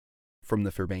From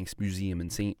the Fairbanks Museum in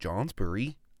St.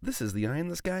 Johnsbury, this is the Eye in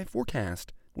the Sky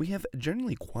forecast. We have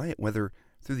generally quiet weather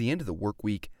through the end of the work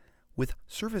week, with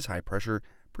surface high pressure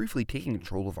briefly taking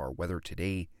control of our weather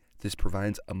today. This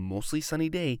provides a mostly sunny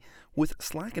day with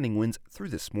slackening winds through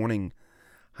this morning.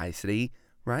 Highs today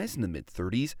rise in the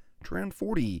mid-30s to around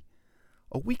 40.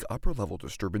 A weak upper-level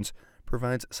disturbance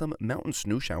provides some mountain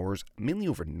snow showers mainly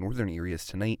over northern areas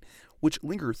tonight, which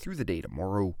linger through the day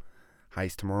tomorrow.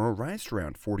 Highs tomorrow rise to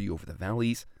around 40 over the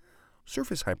valleys.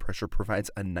 Surface high pressure provides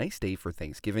a nice day for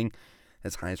Thanksgiving,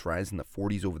 as highs rise in the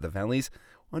 40s over the valleys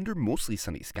under mostly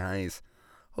sunny skies.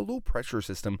 A low pressure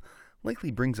system likely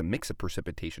brings a mix of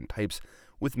precipitation types,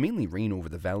 with mainly rain over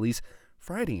the valleys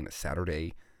Friday and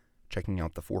Saturday. Checking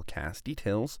out the forecast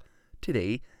details,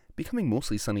 today becoming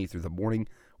mostly sunny through the morning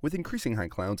with increasing high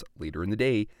clouds later in the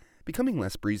day, becoming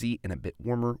less breezy and a bit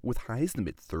warmer with highs in the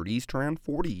mid-30s to around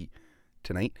 40.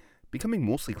 Tonight, becoming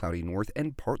mostly cloudy north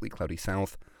and partly cloudy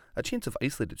south, a chance of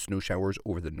isolated snow showers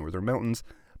over the northern mountains,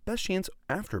 best chance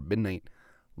after midnight,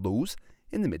 lows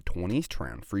in the mid-20s to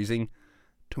around freezing.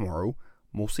 Tomorrow,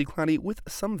 mostly cloudy with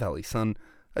some valley sun,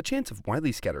 a chance of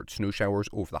widely scattered snow showers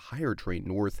over the higher terrain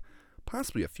north,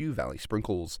 possibly a few valley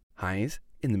sprinkles. Highs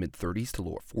in the mid-30s to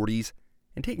lower 40s,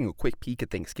 and taking a quick peek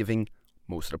at Thanksgiving,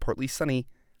 most of it partly sunny,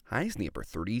 highs in the upper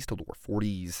 30s to lower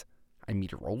 40s. I'm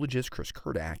meteorologist Chris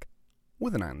Kurdak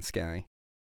with an Eye in the Sky.